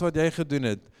 maar dis wat jy gedoen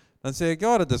het. Dan sê ek,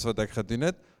 ja, dit is wat ek gedoen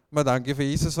het, maar dankie vir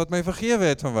Jesus wat my vergewe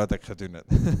het van wat ek gedoen het.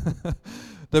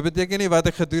 Dit beteken nie wat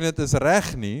ek gedoen het is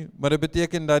reg nie, maar dit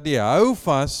beteken dat die hou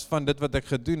vas van dit wat ek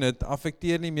gedoen het,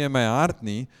 affekteer nie meer my hart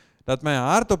nie. Dat my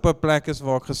hart op 'n plek is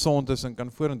waar ek gesond is en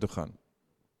kan vorentoe gaan.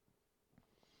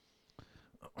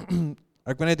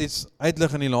 Ek wil net iets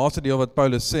uitlig in die laaste deel wat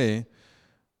Paulus sê.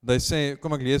 Hy sê,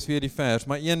 kom ek lees weer die vers,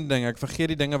 maar een ding, ek vergeet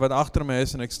die dinge wat agter my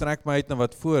is en ek strek my uit na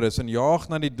wat voor is en jaag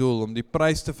na die doel om die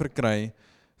prys te verkry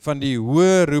van die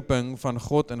hoë roeping van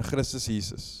God in Christus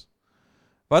Jesus.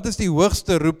 Wat is die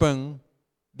hoogste roeping,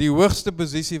 die hoogste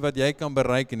posisie wat jy kan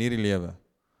bereik in hierdie lewe?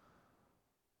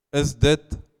 Is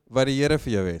dit wat die Here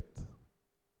vir jou het.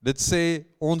 Dit sê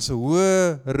ons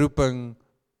hoë roeping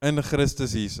in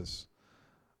Christus Jesus.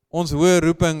 Ons hoë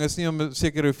roeping is nie om 'n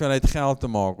sekere hoeveelheid geld te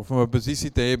maak, of om 'n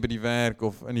posisie te hê by die werk,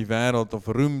 of in die wêreld, of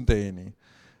roem te hê nie.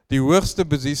 Die hoogste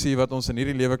posisie wat ons in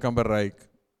hierdie lewe kan bereik,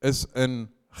 is in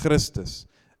Christus.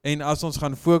 En as ons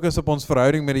gaan fokus op ons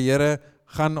verhouding met die Here,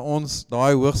 gaan ons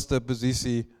daai hoogste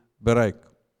posisie bereik.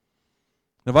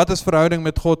 Nou wat is verhouding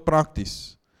met God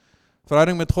prakties?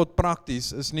 Verhouding met God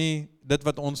prakties is nie dit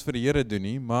wat ons vir die Here doen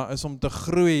nie, maar is om te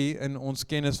groei in ons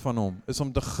kennis van hom, is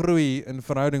om te groei in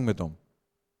verhouding met hom.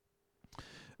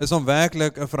 Is om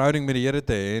werklik 'n verhouding met die Here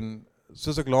te hê, en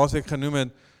soos ek laasweek genoem het,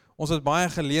 ons het baie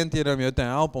geleenthede om jou te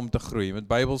help om te groei, met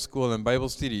Bybelskool en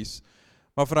Bybelstudies,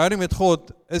 maar verhouding met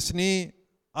God is nie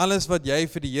alles wat jy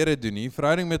vir die Here doen nie.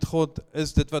 Verhouding met God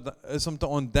is dit wat is om te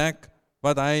ontdek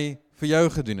wat hy vir jou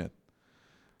gedoen het.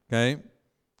 Okay?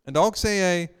 En dalk sê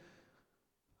jy,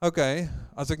 okay,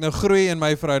 as ek nou groei in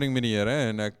my verhouding met die Here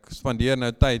en ek spandeer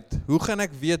nou tyd, hoe gaan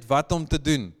ek weet wat om te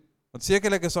doen? Want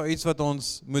sekerlik is daar iets wat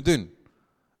ons moet doen.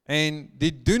 En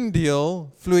die doen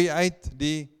deel vloei uit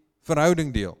die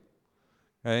verhouding deel.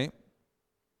 Okay?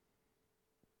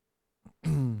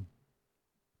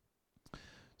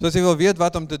 So as jy wil weet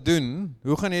wat om te doen,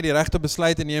 hoe gaan jy die regte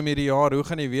besluite neem hierdie jaar? Hoe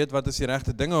gaan jy weet wat is die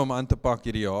regte dinge om aan te pak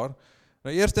hierdie jaar?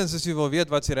 Nou eerstens, as jy wil weet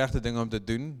wat is die regte dinge om te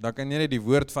doen, dan kan jy net die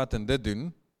woord vat en dit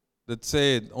doen. Dit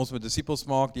sê, ons moet disippels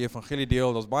maak, die evangelie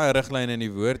deel, daar's baie riglyne in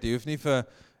die woord, jy hoef nie vir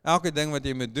elke ding wat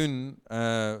jy moet doen,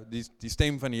 die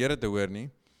stem van die Here te hoor nie.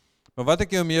 Maar wat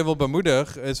ek jou mee wil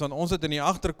bemoedig, is, want ons het in die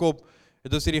agterkop,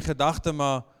 het ons hierdie gedagte,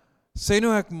 maar sê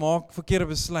nou ek maak verkeerde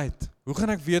besluit, hoe gaan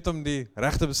ek weet om die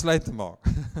regte besluit te maak?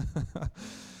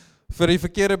 Vir die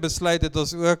verkeerde besluit het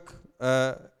ons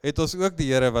ook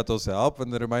die Here wat ons help,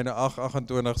 in Romeine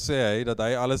 8:28 sê hy, dat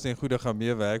hy alles ten goeie gaan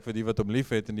meewerk vir die wat hom lief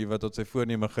het, en die wat tot sy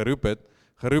voorneme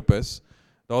geroep is.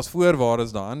 Daar's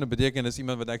voorwaardes daaraan, dit beteken is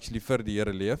iemand wat actually vir die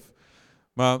Here leef.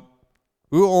 Maar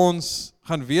hoe ons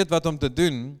gaan weet wat om te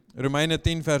doen, Jeremia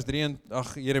 10 vers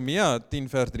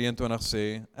 23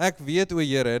 sê, ek weet o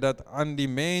Here, dat aan die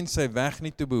mens sy weg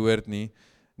nie toe behoort nie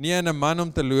aan 'n man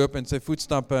om te loop en sy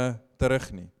voetstappe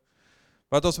terug nie.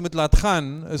 Wat ons moet laat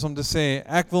gaan, is om te sê,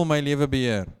 ek wil my lewe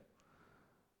beheer.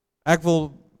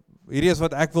 Hierdie is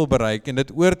wat ek wil bereik, en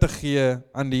dit oor te gee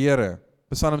aan die Here.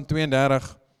 Psalm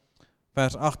 32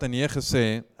 vers 8 en 9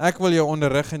 sê, ek wil jou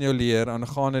onderrig en jou leer,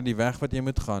 aangaande die weg wat jy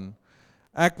moet gaan.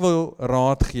 Ek wil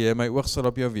raad gee, my oog sal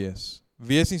op jou wees.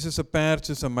 Wees nie soos 'n perd,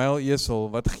 soos 'n muilesel,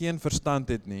 wat geen verstand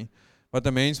het nie, wat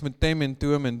 'n mens moet tem en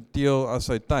toom en teel as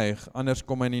sy tuig, anders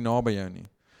kom hy nie naby jou nie.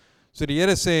 So die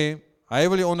Here sê, hy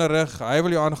wil jou onderrig, hy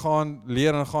wil jou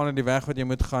leer aangaande die weg wat jy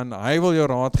moet gaan, hy wil jou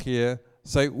raad gee,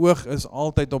 sy oog is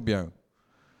altyd op jou.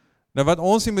 Nou wat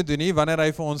ons nie moet doen nie, wanneer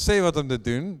hy vir ons sê wat om te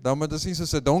doen, dan moet ons nie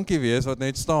soos 'n donkie wees wat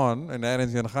net staan en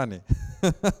nêrens heen gaan nie.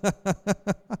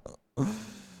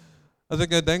 As ek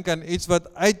nou dink aan iets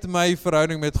wat uit my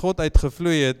verhouding met God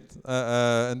uitgevloei het,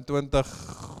 in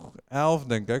 2011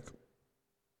 dink ek,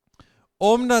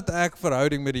 omdat ek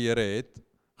verhouding met die Here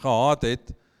gehad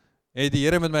het die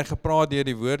Here met my gepraat deur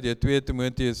die woord, deur 2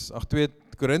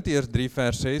 Korintiërs 3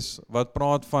 vers 6, wat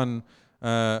praat van,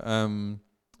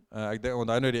 ek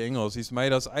onthou nou die Engels, he's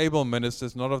made us able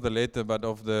ministers, not of the letter, but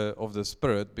of the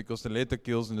spirit, because the letter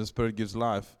kills and the spirit gives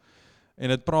life. En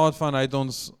het praat van, hy het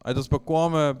ons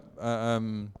bekwame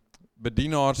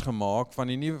bedienaars gemaak van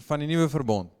die nuwe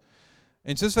verbond.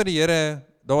 En soos wat die Here,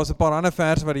 daar was 'n paar ander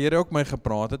verse waar die Here ook my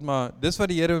gepraat het, maar dis wat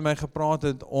die Here met my gepraat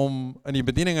het om in die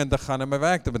bediening in te gaan en my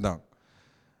werk te bedank.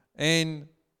 En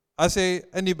as hy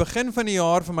in die begin van die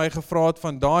jaar vir my gevra het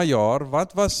van daai jaar,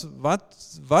 wat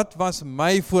was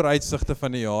my vooruitsigte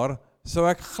van die jaar, sou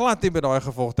ek glad nie by daai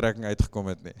gevolgtrekking uitgekom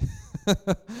het nie.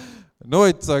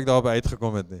 Nooit sou ek daarby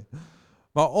uitgekom het nie.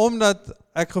 Maar omdat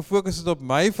ek gefokus het op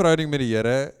my verhouding met die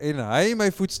Here en hy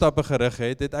my voetstappe gerig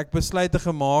het ek besluite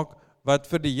gemaak wat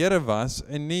vir die Here was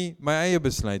en nie my eie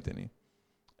besluite nie.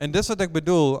 En dis wat ek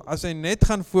bedoel, as jy net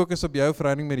gaan fokus op jou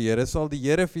verhouding met die Here, sal die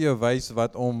Here vir jou wys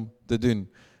wat om te doen.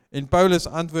 En Paulus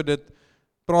antwoord dit,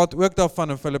 praat ook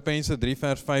daarvan in Filippense 3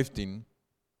 vers 15.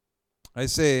 Hy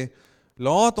sê,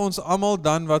 laat ons almal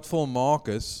dan wat volmaak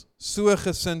is, so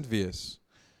gesind wees.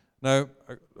 Nou,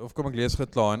 of kom ek lees gou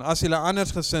klaar. En as julle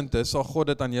anders gesind is, sal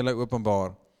God dit aan julle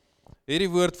openbaar. Hierdie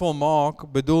woord volmaak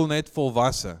bedoel net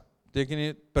volwasse. Beteken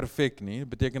nie perfek nie.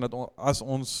 Beteken dat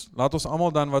laat ons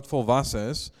almal dan wat volwasse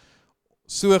is,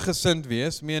 so gesind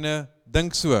wees,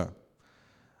 dink so.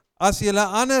 As julle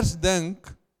anders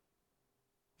dink,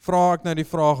 vra ek nou die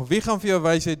vraag, wie gaan vir jou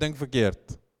wys jy dink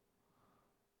verkeerd?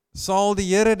 Sal die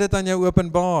Here dit aan jou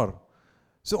openbaar?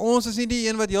 So ons is nie die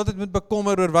een wat heeltyd moet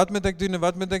bekommer oor wat moet ek doen en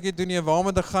wat moet ek nie doen nie, waar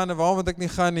moet ek gaan en waar moet ek nie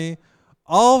gaan nie.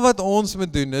 Al wat ons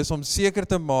moet doen is om seker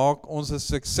te maak ons is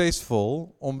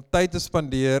suksesvol, om tyd te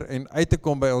spandeer en uit te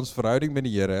kom by ons verhouding met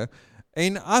die Here.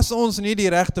 En as ons nie die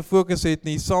regte fokus het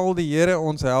nie, sal die Here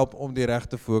ons help om die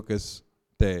regte fokus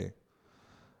te hê.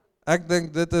 Ek dink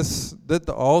dit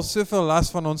haal soveel las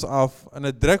van ons af en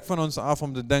dit druk van ons af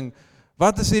om te dink,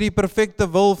 wat is hierdie perfekte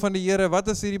wil van die Here? Wat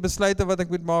is hierdie besluite wat ek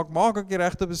moet maak? Maak ek die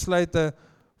regte besluite?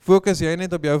 Fokus jy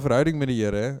net op jou verhouding met die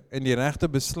Here en die regte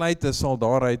besluite sal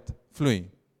daaruit vloei.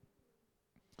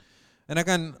 En ek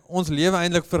kan ons lewe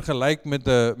eintlik vergelyk met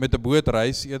 'n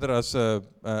bootreis eerder as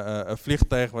 'n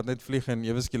vliegtuig wat net vlieg en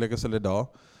ewe skielik is hulle daar.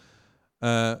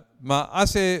 Maar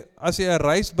as jy 'n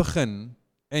reis begin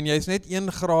en jy's net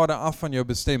 1 grade af van jou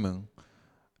bestemming,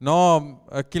 na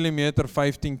 'n kilometer,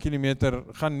 15 kilometer,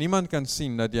 gaan niemand kan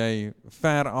sien dat jy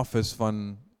ver af is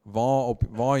van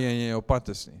waar jy in jou pad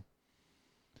is nie.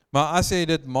 Maar as jy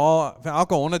dit maal, vir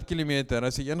elke 100 kilometer,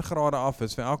 as jy 1 grade af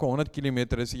is, vir elke 100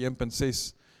 kilometer is jy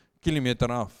 1,6 kilometer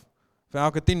af. Vir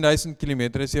elke 10.000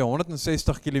 kilometer is jy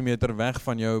 160 kilometer weg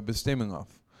van jou bestemming af.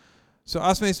 So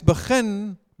as mens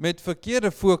begin met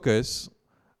verkeerde fokus,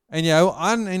 en jy hou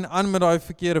aan met daai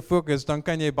verkeerde fokus, dan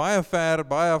kan jy baie ver,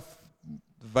 baie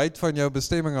wyd van jou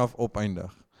bestemming af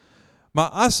opeindig. Maar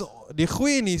as die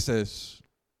goeie nuus is,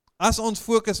 as ons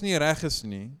fokus nie reg is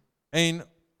nie, en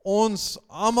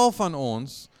almal van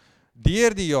ons,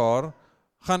 deur die jaar,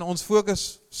 gaan ons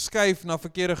fokus skuif na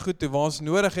verkeerde goed toe, waar ons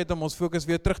nodig het om ons fokus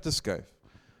weer terug te skuif.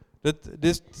 Dit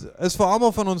is vir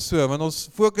almal van ons so,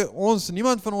 want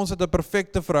niemand van ons het 'n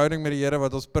perfekte verhouding met die Here,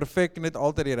 wat ons perfek net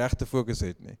altyd die regte fokus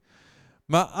het nie.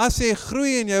 Maar as jy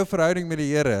groei in jou verhouding met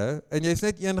die Here, en jy's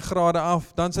net 1 grade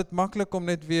af, dan is dit maklik om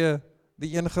net weer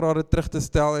die 1 grade terug te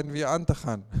stel en weer aan te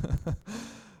gaan.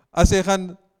 As jy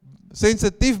gaan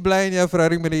sensitief bly in jou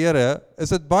verhouding met die Here, is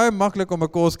dit baie maklik om 'n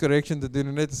course correction te doen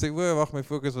en net te sê, wag, my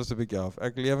fokus was 'n bietjie af.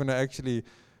 Ek lewe nou actually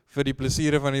vir die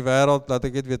plesiere van die wêreld, laat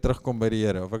ek dit weer terugkom by die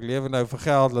Here. Of ek lewe nou vir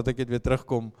geld, laat ek dit weer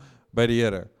terugkom by die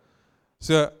Here.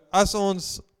 So, as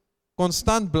ons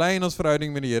konstant bly in ons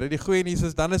verhouding met die Here, die goeie nuus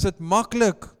is, dan is dit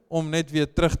maklik om net weer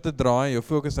terug te draai, jou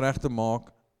fokus reg te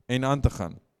maak en aan te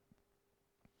gaan.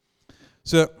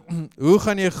 So, hoe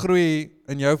gaan jy groei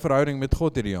in jou verhouding met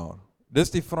God hierdie jaar? Dis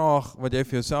die vraag wat jy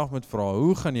vir jouself moet vra,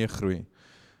 hoe gaan jy groei?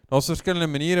 Daar's verskillende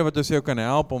maniere wat ons jou kan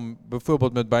help om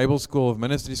byvoorbeeld met Bybelskool of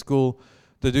ministry school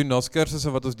te doen. Daar's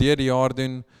kursusse wat ons deur die jaar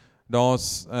doen.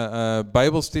 Daar's 'n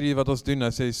Bybelstudie wat ons doen.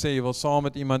 As jy sê jy wil saam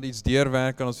met iemand iets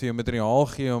deurwerk, kan ons vir jou materiaal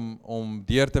gee om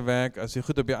deur te werk. As jy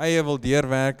goed op jou eie wil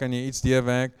deurwerk, kan jy iets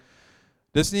deurwerk.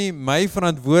 Dis nie my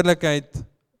verantwoordelikheid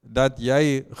dat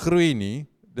jy groei nie.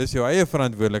 Dis jou eie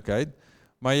verantwoordelikheid,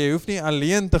 maar jy hoef nie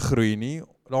alleen te groei nie.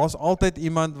 Daar's altyd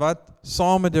iemand wat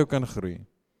saam met jou kan groei.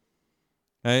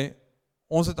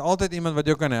 Ons het altyd iemand wat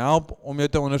jou kan help om jou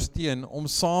te ondersteun, om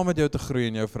saam met jou te groei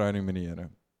in jou verhouding met die Here.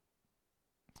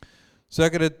 So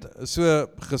ek het dit so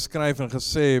geskryf en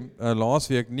gesê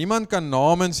laasweek, niemand kan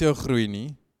namens jou groei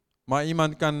nie, maar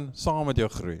iemand kan saam met jou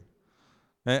groei.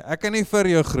 Ek kan nie vir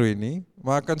jou groei nie,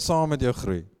 maar ek kan saam met jou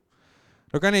groei.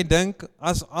 Nou kan jy dink,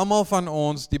 as almal van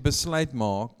ons die besluit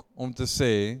maak om te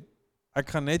sê, ek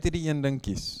gaan net hierdie een ding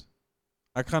kies.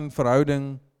 Ek gaan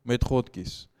verhouding met God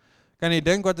kies. Kan jy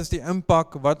dink wat is die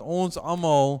impak wat ons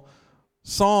almal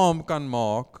saam kan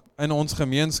maak in ons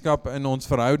gemeenskap, in ons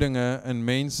verhoudinge, in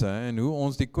mense, en hoe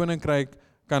ons die koninkryk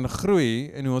kan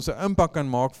groei, en hoe ons 'n impak kan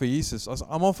maak vir Jesus, as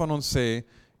almal van ons sê,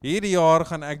 hierdie jaar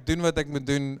gaan ek doen wat ek moet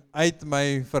doen uit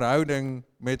my verhouding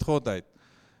met God uit.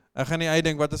 Ek gaan nie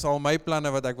uitdink wat is al my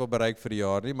planne wat ek wil bereik vir die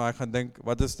jaar nie, maar ek gaan dink,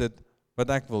 wat is dit wat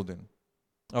ek wil doen?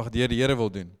 Deur die Here wil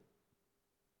doen.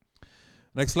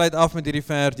 En ek sluit af met hierdie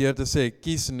vers deur te sê,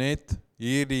 kies net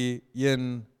hierdie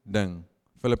een ding.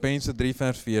 Filippense 3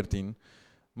 vers 14.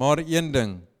 Maar een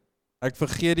ding, ek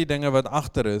vergeet die dinge wat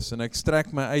agter is, en ek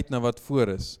strek my uit na wat voor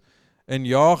is, en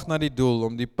jaag na die doel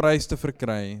om die prys te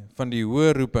verkry van die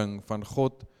hoë roeping van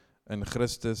God in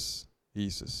Christus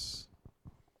Jesus.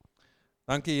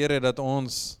 Dankie Here dat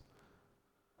ons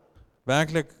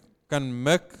werklik kan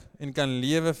mik en kan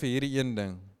lewe vir hierdie een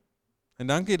ding. En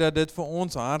dankie dat dit vir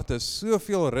ons harte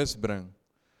soveel rus bring.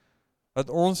 Dat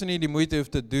ons nie die moeite hoef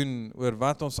te doen oor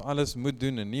wat ons alles moet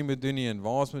doen en nie moet doen nie, en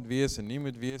waar ons moet wees en nie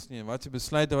moet wees nie, en wat se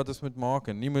besluite wat ons moet maak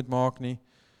en nie moet maak nie.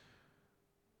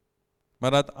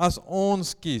 Maar dat as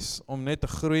ons kies om net te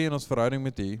groei in ons verhouding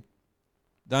met U,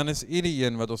 dan is U die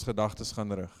een wat ons gedagtes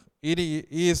gaan rig. U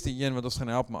is die een wat ons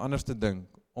gaan help om anders te dink,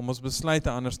 om ons besluite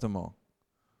anders te maak.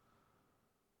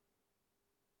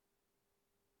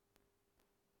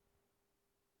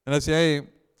 En as jy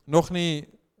nog nie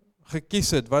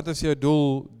gekies het, wat is jou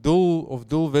doel of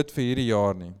doelwit vir hierdie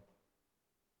jaar nie?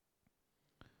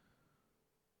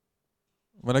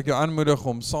 Wil ek jou aanmoedig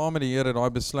om saam met die Here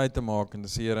daai besluit te maak en te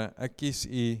sê, Here, ek kies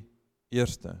U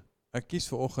eerste. Ek kies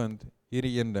vanoggend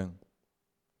hierdie een ding.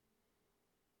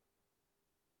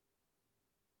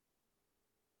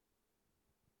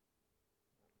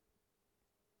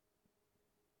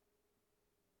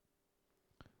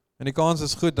 En die kans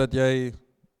is goed dat jy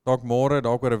dalk môre,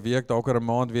 dalk oor 'n week, dalk oor 'n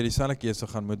maand weer dieselfde keuse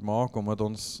gaan moet maak, omdat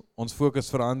ons fokus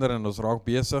verander en ons raak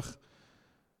besig.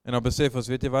 En dan besef ons,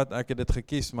 weet jy wat, ek het dit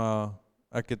gekies, maar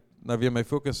ek het nou weer my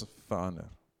fokus verander.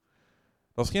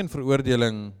 Daar's geen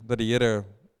veroordeling dat die Here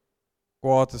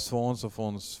kwaad is vir ons of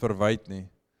ons verwyd nie.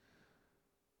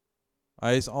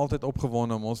 Hy is altyd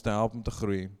opgewonde om ons te help om te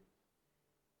groei.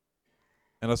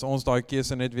 En as ons daai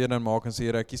keuse net weer dan maak en sê,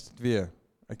 Here, ek kies dit weer.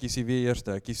 Ek kies hier weer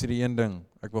eerste, ek kies hierdie een ding.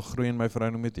 Ek wil groei in my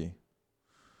verhouding met U.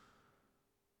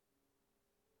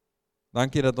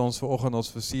 Dankie dat ons vanoggend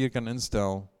ons vizier kan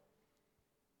instel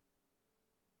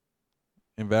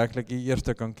en werklik U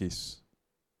eerste kan kies.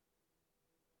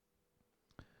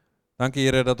 Dankie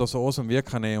Here dat ons 'n awesome week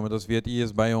gaan hê, omdat ons weet U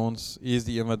is by ons, U is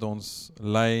die een wat ons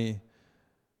lei,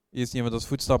 U is die een wat ons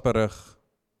voetstappe rig.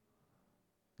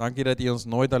 Dankie dat U ons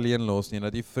nooit alleen los nie,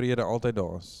 en dat U vrede altyd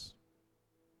daar is.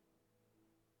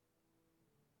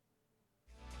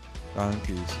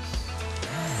 Dankie Jesus.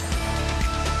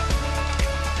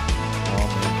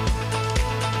 Amen.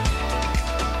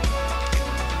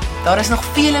 Daar is nog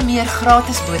vele meer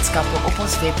gratis boodskappe op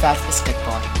ons webwerf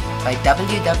beskikbaar by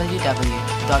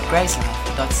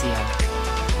www.gracelife.co.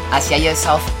 As jy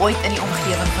jouself ooit in die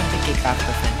omgewing van Piketberg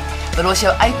bevind, wil ons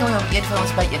jou uitnooi om een van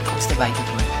ons byeenkomste by te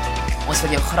woon. Ons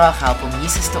wil jou graag help om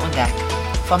Jesus te ontdek,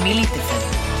 familie te vind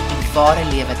en ware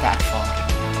lewe te ervaar.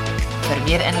 Vir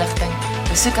meer inligting,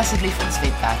 besoek asseblief ons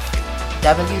webwerf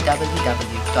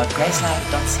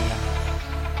www.gracelife.co.